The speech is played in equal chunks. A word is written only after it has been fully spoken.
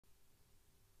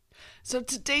So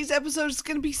today's episode is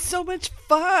going to be so much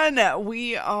fun.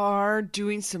 We are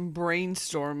doing some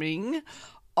brainstorming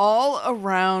all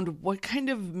around what kind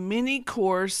of mini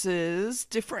courses,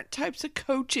 different types of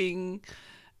coaching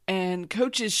and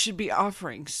coaches should be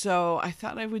offering. So I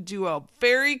thought I would do a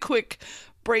very quick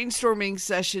brainstorming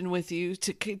session with you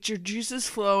to get your juices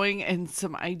flowing and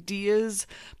some ideas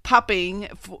popping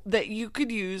that you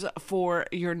could use for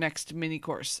your next mini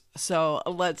course. So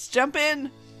let's jump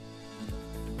in.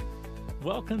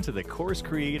 Welcome to the Course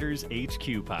Creators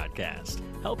HQ podcast,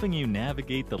 helping you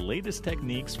navigate the latest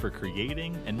techniques for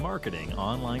creating and marketing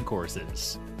online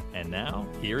courses. And now,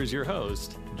 here is your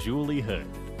host, Julie Hood.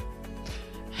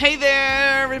 Hey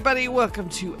there, everybody. Welcome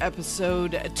to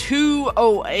episode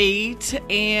 208.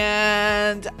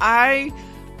 And I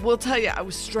will tell you, I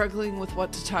was struggling with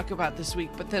what to talk about this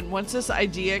week. But then once this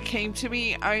idea came to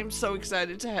me, I am so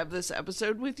excited to have this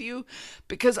episode with you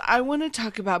because I want to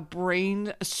talk about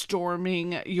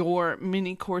brainstorming your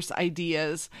mini course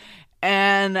ideas.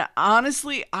 And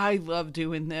honestly, I love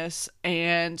doing this.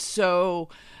 And so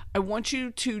I want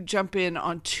you to jump in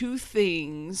on two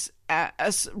things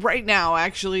right now,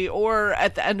 actually, or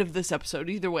at the end of this episode,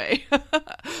 either way.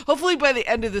 Hopefully by the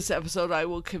end of this episode, I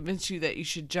will convince you that you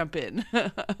should jump in.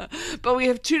 But we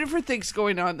have two different things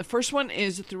going on. The first one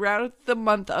is throughout the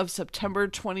month of September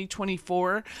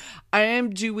 2024, I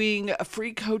am doing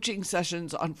free coaching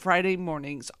sessions on Friday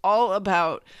mornings, all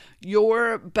about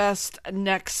your best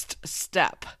next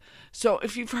step. So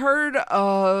if you've heard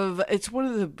of, it's one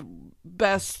of the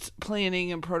best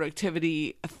planning and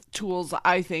productivity tools,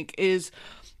 I think, is,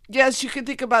 yes, you can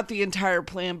think about the entire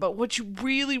plan, but what you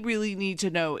really, really need to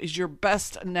know is your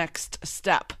best next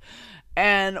step.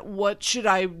 And what should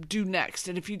I do next?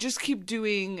 And if you just keep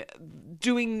doing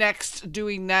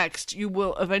next, you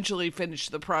will eventually finish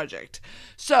the project.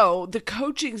 So the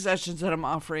coaching sessions that I'm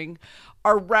offering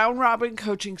are round robin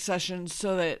coaching sessions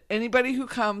so that anybody who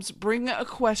comes, bring a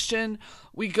question,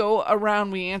 we go around,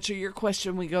 we answer your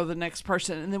question, we go to the next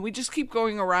person, and then we just keep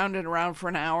going around and around for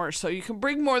an hour. So you can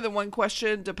bring more than one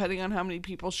question depending on how many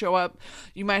people show up.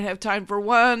 You might have time for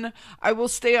one. I will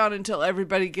stay on until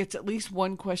everybody gets at least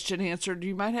one question answered.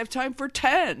 You might have time for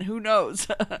 10, who knows?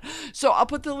 So I'll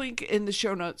put the link in the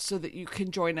show notes so that you can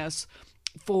join us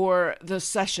for the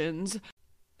sessions.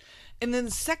 And then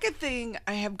the second thing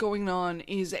I have going on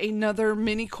is another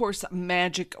mini course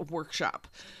magic workshop.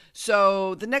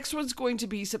 So the next one's going to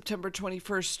be September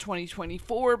 21st,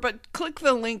 2024, but click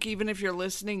the link even if you're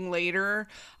listening later.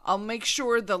 I'll make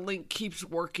sure the link keeps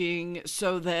working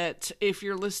so that if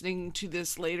you're listening to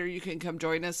this later, you can come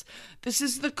join us. This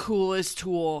is the coolest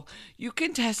tool. You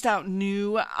can test out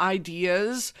new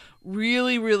ideas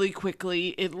really, really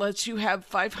quickly. It lets you have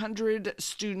 500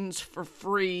 students for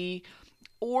free,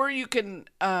 or you can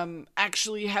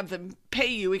actually have them pay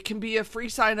you. It can be a free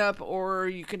sign up, or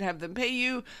you can have them pay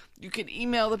you. You can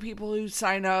email the people who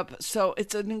sign up. So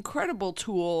it's an incredible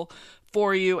tool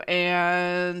for you,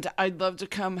 and I'd love to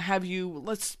come have you.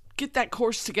 Let's get that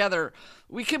course together.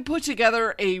 We can put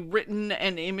together a written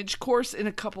and image course in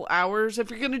a couple hours.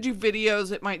 If you're going to do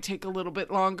videos, it might take a little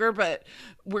bit longer, but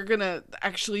we're going to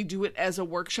actually do it as a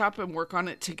workshop and work on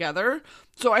it together.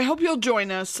 So I hope you'll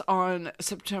join us on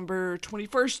September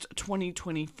 21st,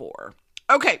 2024.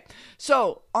 Okay,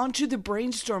 so on to the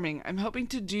brainstorming. I'm hoping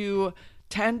to do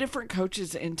 10 different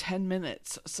coaches in 10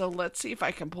 minutes. So let's see if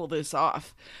I can pull this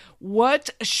off.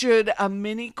 What should a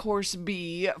mini course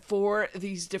be for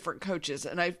these different coaches?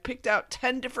 And I've picked out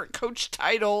 10 different coach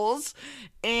titles,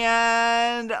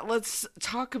 and let's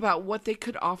talk about what they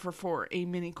could offer for a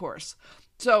mini course.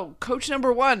 So coach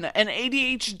number one, an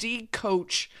ADHD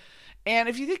coach. And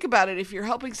if you think about it, if you're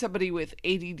helping somebody with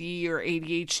ADD or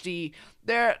ADHD,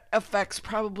 that affects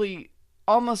probably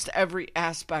almost every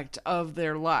aspect of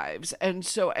their lives. And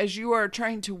so as you are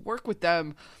trying to work with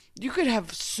them, you could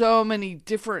have so many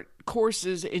different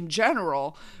courses in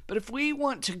general, but if we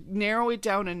want to narrow it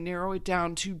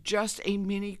down to just a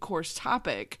mini course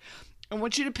topic, I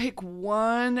want you to pick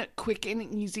one quick and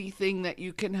easy thing that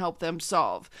you can help them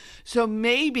solve. So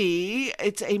maybe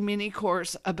it's a mini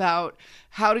course about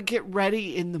how to get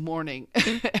ready in the morning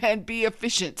and be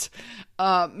efficient.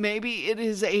 Maybe it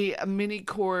is a mini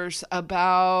course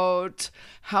about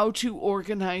how to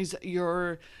organize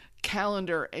your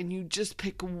calendar, and you just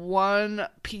pick one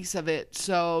piece of it.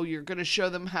 So you're going to show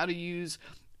them how to use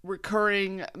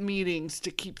recurring meetings to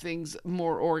keep things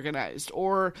more organized.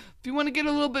 Or if you want to get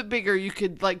a little bit bigger, you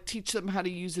could teach them how to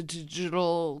use a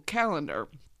digital calendar.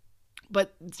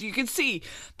 But you can see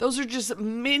those are just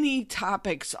mini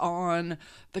topics on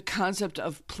the concept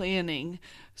of planning.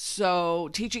 So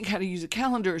teaching how to use a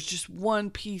calendar is just one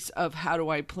piece of how do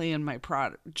I plan my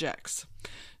projects.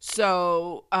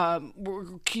 So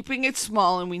we're keeping it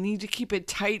small, and we need to keep it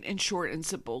tight and short and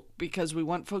simple because we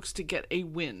want folks to get a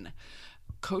win.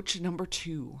 Coach number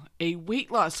 2, a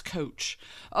weight loss coach.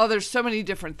 Oh, there's so many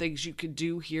different things you could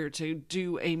do here to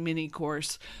do a mini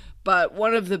course. But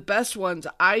one of the best ones,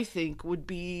 I think, would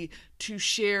be to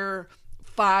share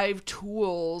 5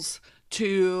 tools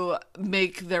to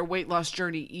make their weight loss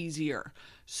journey easier.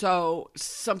 So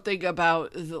something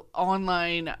about the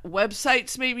online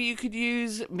websites maybe you could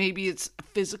use. Maybe it's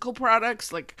physical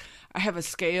products. Like I have a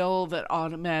scale that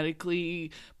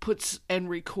automatically puts and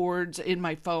records in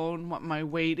my phone what my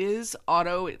weight is.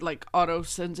 Auto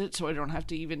sends it so I don't have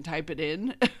to even type it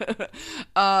in.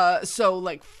 So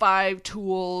like 5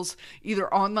 tools,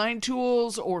 either online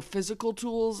tools or physical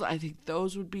tools. I think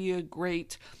those would be a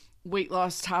great weight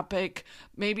loss topic.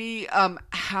 Maybe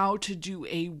how to do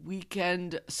a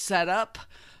weekend setup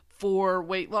for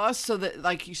weight loss so that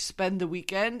like you spend the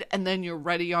weekend and then you're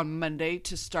ready on Monday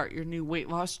to start your new weight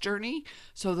loss journey.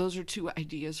 So those are 2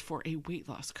 ideas for a weight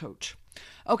loss coach.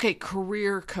 Okay,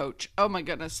 career coach. Oh my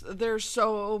goodness, there's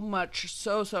so much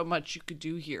you could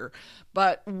do here.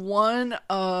 But one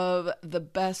of the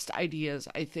best ideas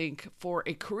I think for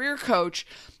a career coach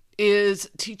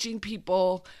is teaching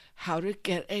people how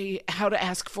to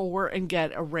ask for and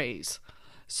get a raise.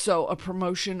 So a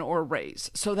promotion or a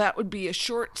raise. So that would be a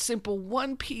short, simple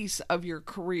one piece of your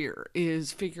career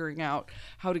is figuring out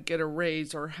how to get a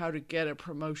raise or how to get a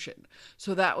promotion.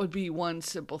 So that would be one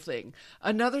simple thing.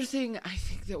 Another thing I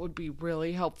think that would be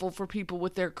really helpful for people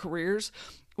with their careers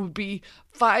would be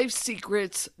 5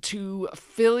 secrets to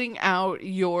filling out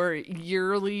your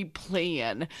yearly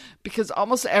plan, because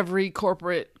almost every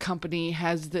corporate company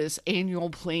has this annual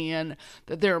plan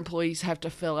that their employees have to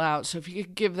fill out. So if you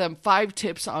could give them 5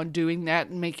 tips on doing that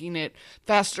and making it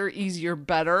faster, easier,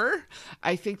 better,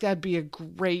 I think that'd be a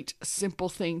great, simple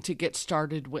thing to get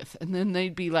started with. And then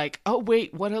they'd be like, oh,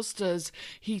 wait, what else does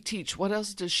he teach? What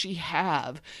else does she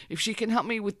have? If she can help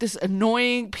me with this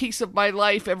annoying piece of my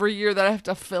life every year that I have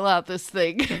to fill out this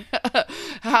thing,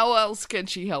 how else can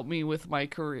she help me with my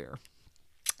career?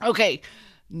 Okay,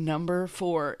 number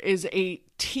 4 is a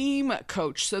team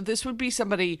coach. So this would be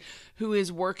somebody who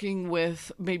is working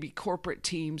with maybe corporate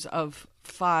teams of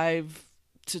 5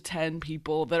 to 10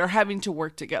 people that are having to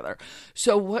work together.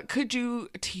 So what could you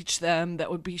teach them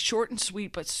that would be short and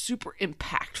sweet but super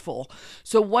impactful?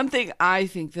 So one thing I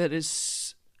think that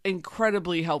is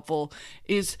incredibly helpful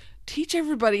is teach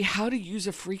everybody how to use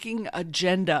a freaking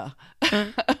agenda.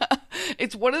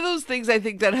 It's one of those things I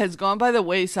think that has gone by the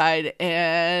wayside,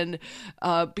 and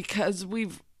because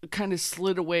we've kind of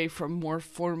slid away from more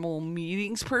formal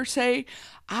meetings per se,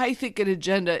 I think an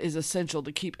agenda is essential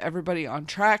to keep everybody on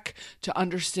track, to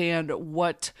understand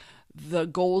what the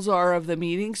goals are of the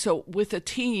meeting. So with a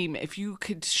team, if you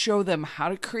could show them how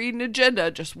to create an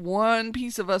agenda, just one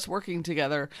piece of us working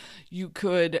together, you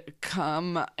could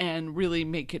come and really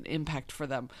make an impact for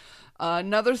them.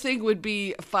 Another thing would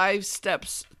be 5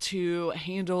 steps to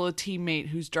handle a teammate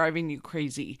who's driving you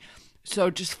crazy.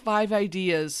 So just 5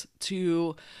 ideas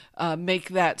to make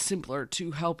that simpler,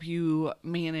 to help you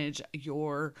manage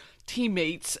your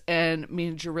teammates and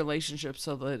manage your relationships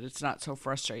so that it's not so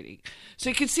frustrating. So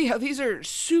you can see how these are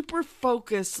super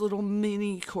focused little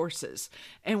mini courses.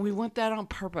 And we want that on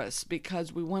purpose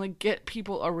because we want to get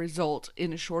people a result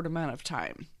in a short amount of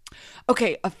time.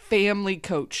 Okay, a family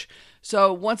coach.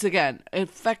 So once again, it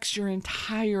affects your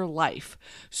entire life.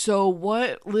 So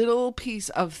what little piece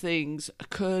of things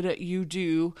could you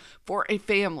do for a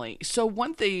family? So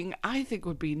one thing I think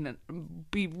would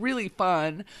be really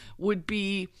fun would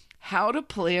be how to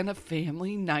plan a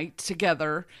family night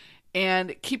together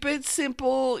and keep it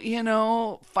simple,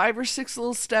 5 or 6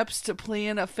 little steps to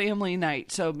plan a family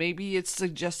night. So maybe it's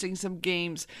suggesting some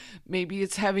games. Maybe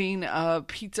it's having a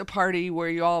pizza party where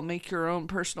you all make your own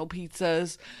personal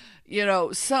pizzas.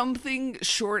 Something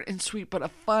short and sweet, but a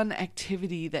fun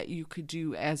activity that you could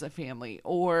do as a family.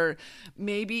 Or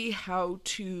maybe how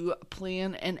to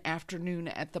plan an afternoon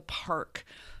at the park.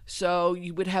 So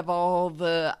you would have all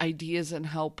the ideas and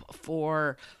help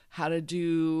for how to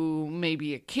do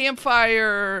maybe a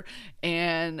campfire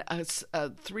and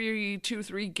 3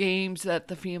 games that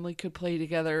the family could play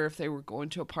together if they were going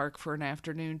to a park for an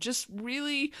afternoon. Just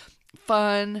really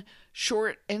fun,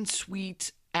 short and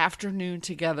sweet afternoon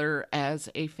together as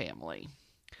a family.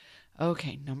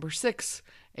 Okay, number 6,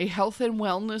 a health and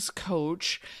wellness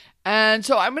coach. And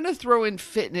so I'm going to throw in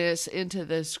fitness into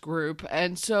this group.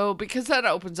 And so because that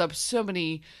opens up so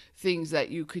many things that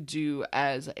you could do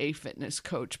as a fitness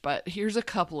coach, but here's a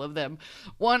couple of them.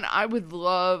 One, I would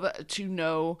love to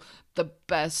know the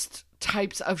best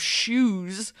types of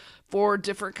shoes for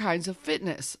different kinds of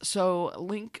fitness. So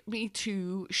link me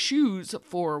to shoes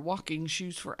for walking,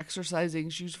 shoes for exercising,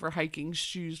 shoes for hiking,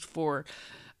 shoes for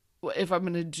if I'm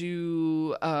going to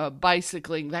do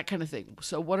bicycling, that kind of thing.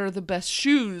 So what are the best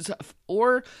shoes,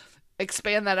 or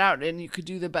expand that out and you could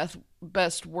do the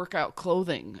best workout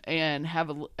clothing and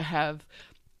have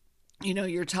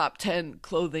your top 10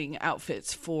 clothing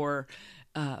outfits for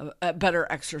a better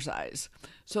exercise.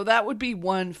 So that would be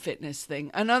one fitness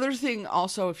thing. Another thing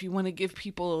also, if you want to give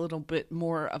people a little bit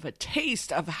more of a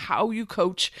taste of how you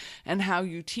coach and how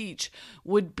you teach,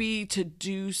 would be to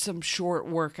do some short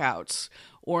workouts.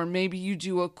 Or maybe you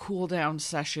do a cool down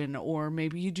session, or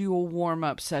maybe you do a warm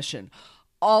up session.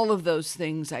 All of those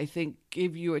things, I think,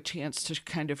 give you a chance to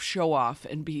kind of show off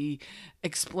and be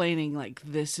explaining, like,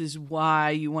 this is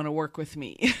why you want to work with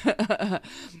me.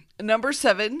 Number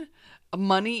 7, a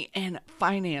money and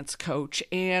finance coach.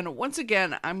 And once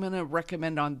again, I'm going to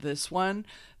recommend on this one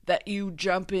that you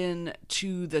jump in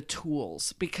to the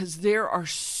tools, because there are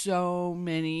so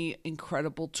many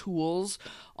incredible tools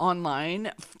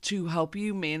online to help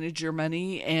you manage your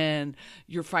money and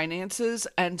your finances.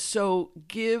 And so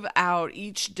give out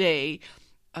each day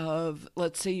of,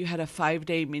 let's say you had a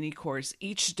 5-day mini course,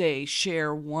 each day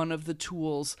share one of the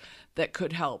tools that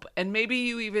could help. And maybe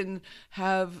you even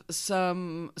have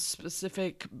some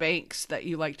specific banks that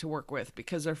you like to work with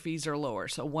because their fees are lower.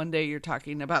 So one day you're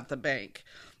talking about the bank,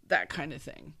 that kind of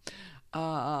thing.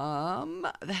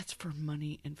 That's for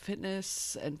money and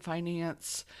fitness and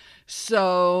finance.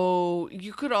 So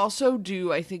you could also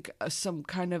do, I think, some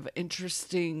kind of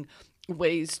interesting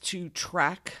ways to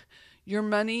track your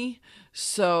money.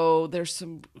 So there's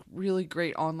some really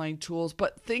great online tools,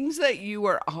 but things that you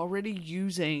are already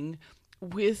using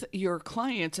with your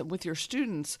clients and with your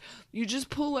students, you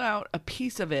just pull out a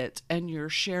piece of it and you're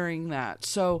sharing that.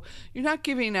 So you're not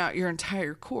giving out your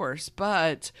entire course,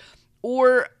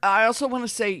 or I also want to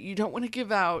say, you don't want to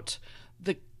give out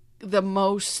the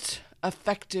most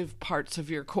effective parts of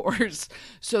your course.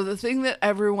 So the thing that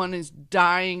everyone is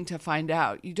dying to find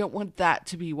out, you don't want that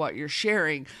to be what you're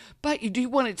sharing, but you do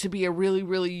want it to be a really,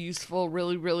 really useful,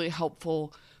 really, really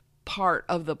helpful part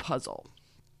of the puzzle.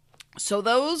 So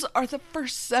those are the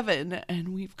first 7, and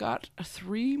we've got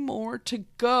 3 more to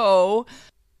go.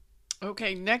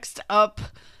 Okay, next up,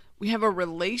 we have a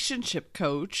relationship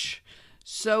coach.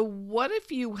 So what if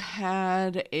you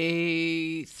had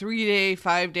a 3-day,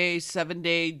 5-day,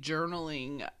 7-day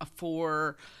journaling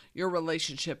for your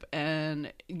relationship,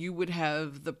 and you would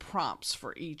have the prompts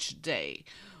for each day?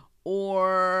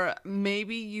 Or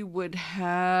maybe you would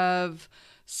have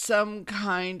some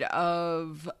kind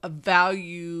of a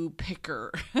value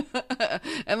picker.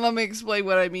 And let me explain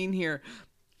what I mean here.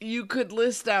 You could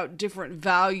list out different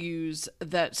values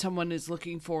that someone is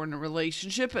looking for in a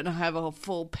relationship and have a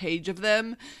full page of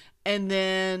them, and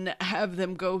then have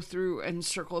them go through and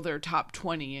circle their top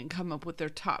 20 and come up with their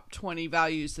top 20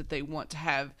 values that they want to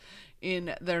have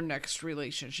in their next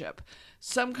relationship.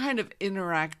 Some kind of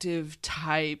interactive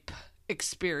type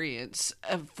experience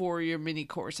for your mini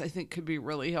course, I think, could be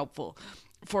really helpful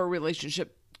for a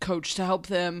relationship coach to help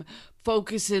them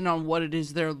focus in on what it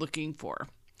is they're looking for.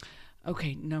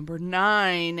 Okay, number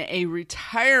 9, a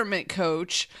retirement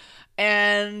coach.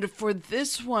 And for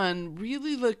this one,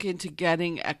 really look into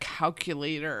getting a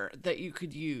calculator that you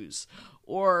could use,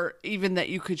 or even that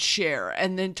you could share,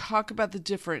 and then talk about the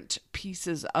different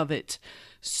pieces of it.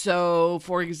 So,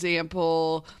 for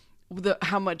example,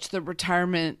 how much the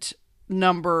retirement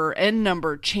end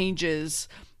number changes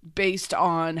based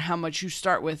on how much you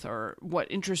start with, or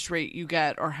what interest rate you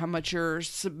get, or how much you're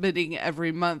submitting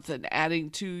every month and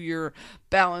adding to your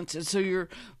balance. And so you're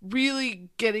really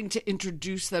getting to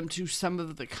introduce them to some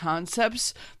of the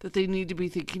concepts that they need to be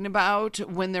thinking about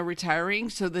when they're retiring.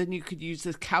 So then you could use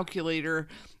this calculator,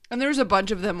 and there's a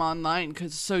bunch of them online,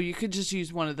 so you could just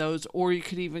use one of those, or you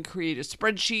could even create a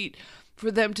spreadsheet for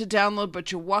them to download,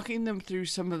 but you're walking them through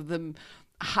some of them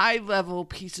high-level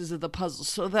pieces of the puzzle.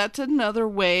 So that's another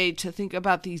way to think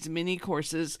about these mini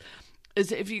courses,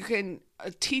 is if you can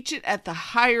teach it at the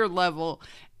higher level,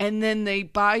 and then they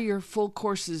buy your full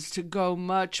courses to go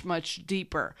much, much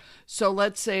deeper. So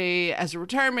let's say as a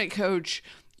retirement coach,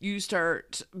 you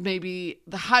start, maybe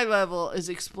the high level is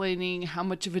explaining how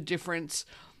much of a difference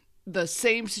the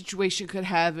same situation could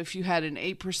have if you had an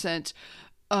 8%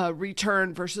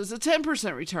 return versus a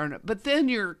 10% return. But then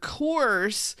your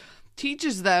course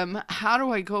teaches them, how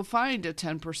do I go find a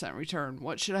 10% return?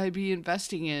 What should I be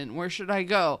investing in? Where should I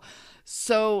go?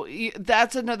 So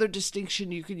that's another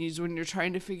distinction you can use when you're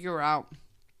trying to figure out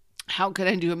how can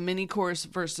I do a mini course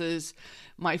versus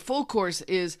my full course,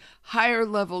 is higher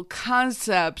level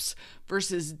concepts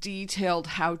versus detailed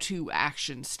how-to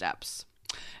action steps.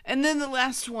 And then the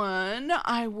last one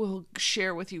I will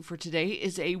share with you for today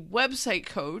is a website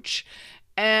coach.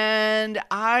 And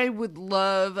I would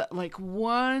love, like,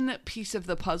 one piece of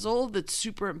the puzzle that's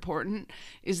super important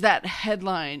is that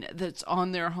headline that's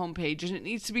on their homepage. And it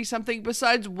needs to be something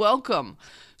besides welcome.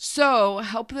 So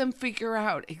help them figure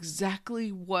out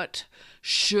exactly what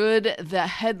should the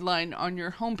headline on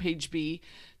your homepage be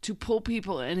to pull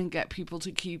people in and get people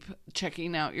to keep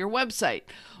checking out your website.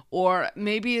 Or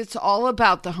maybe it's all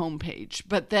about the homepage,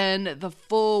 but then the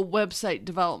full website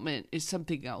development is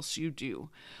something else you do.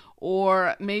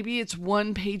 Or maybe it's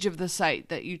one page of the site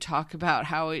that you talk about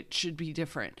how it should be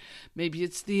different. Maybe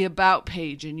it's the about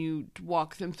page and you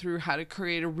walk them through how to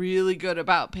create a really good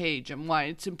about page and why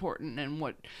it's important and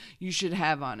what you should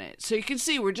have on it. So you can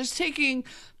see we're just taking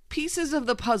pieces of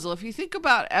the puzzle. If you think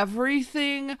about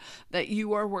everything that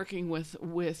you are working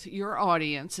with your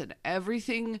audience and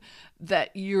everything that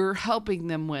you're helping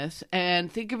them with,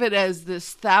 and think of it as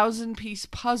this 1,000-piece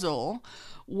puzzle,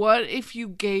 what if you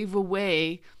gave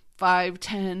away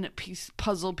 5-10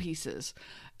 puzzle pieces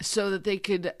so that they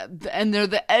could, and they're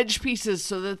the edge pieces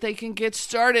so that they can get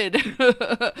started.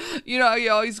 You know, you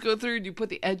always go through and you put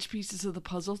the edge pieces of the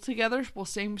puzzle together. Well,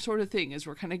 same sort of thing, is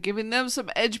we're kind of giving them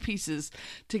some edge pieces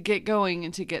to get going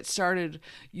and to get started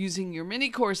using your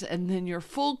mini course, and then your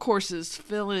full courses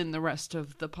fill in the rest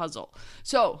of the puzzle.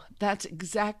 So that's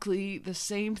exactly the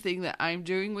same thing that I'm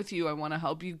doing with you. I want to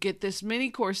help you get this mini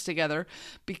course together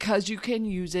because you can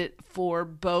use it for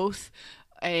both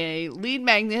a lead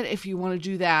magnet if you want to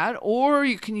do that, or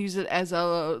you can use it as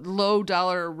a low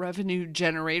dollar revenue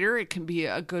generator. It can be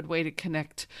a good way to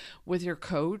connect with your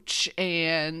coach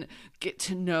and get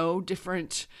to know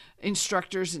different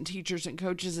instructors and teachers and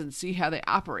coaches and see how they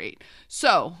operate.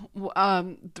 So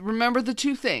remember the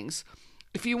two things.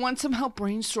 If you want some help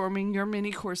brainstorming your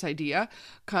mini course idea,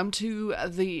 come to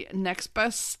the Next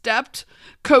Best Step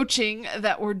coaching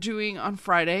that we're doing on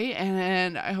Friday,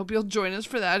 and I hope you'll join us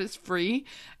for that. It's free.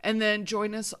 And then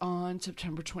join us on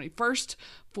September 21st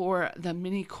for the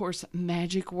mini course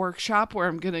magic workshop, where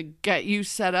I'm going to get you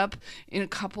set up in a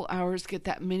couple hours, get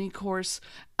that mini course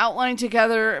outlined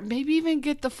together, maybe even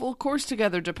get the full course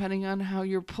together, depending on how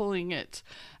you're pulling it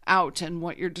out and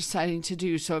what you're deciding to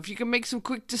do. So if you can make some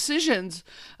quick decisions,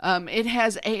 it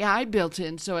has AI built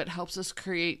in, so it helps us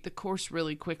create the course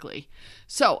really quickly.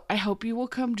 So I hope you will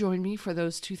come join me for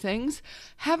those two things.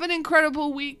 Have an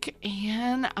incredible week,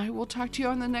 and I will talk to you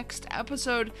on the next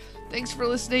episode. Thanks for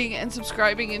listening and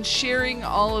subscribing and sharing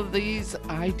all of these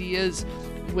ideas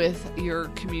with your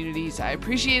communities. I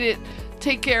appreciate it.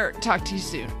 Take care. Talk to you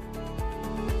soon.